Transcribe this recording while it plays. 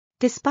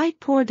Despite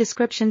poor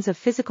descriptions of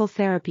physical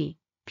therapy,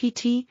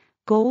 PT,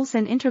 goals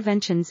and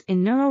interventions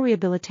in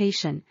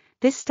neurorehabilitation,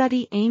 this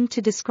study aimed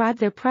to describe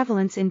their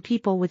prevalence in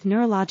people with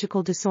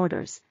neurological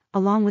disorders,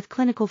 along with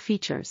clinical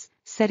features,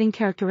 setting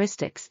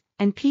characteristics,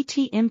 and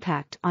PT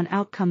impact on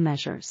outcome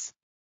measures.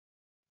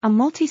 A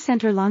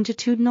multicenter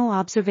longitudinal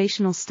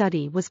observational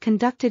study was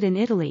conducted in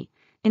Italy,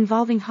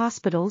 involving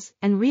hospitals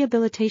and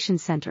rehabilitation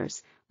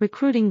centers,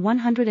 recruiting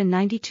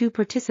 192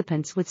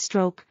 participants with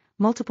stroke,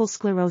 multiple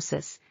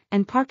sclerosis,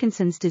 and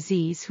Parkinson's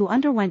disease who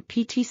underwent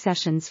PT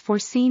sessions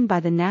foreseen by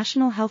the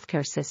national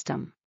healthcare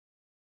system.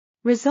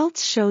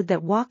 Results showed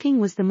that walking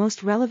was the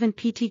most relevant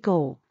PT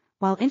goal,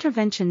 while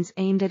interventions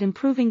aimed at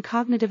improving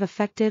cognitive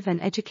affective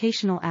and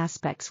educational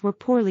aspects were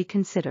poorly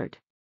considered.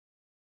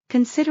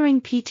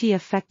 Considering PT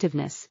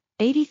effectiveness,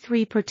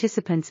 83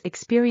 participants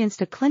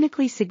experienced a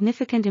clinically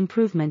significant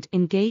improvement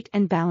in gait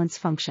and balance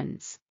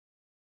functions.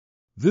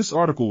 This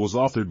article was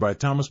authored by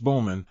Thomas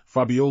Bowman,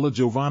 Fabiola,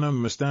 Giovanna,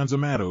 Mestanza,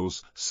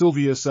 Mattos,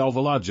 Silvia,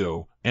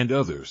 Salvalaggio, and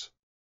others.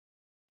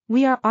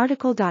 We are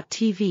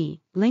article.tv,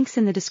 links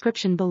in the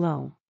description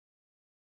below.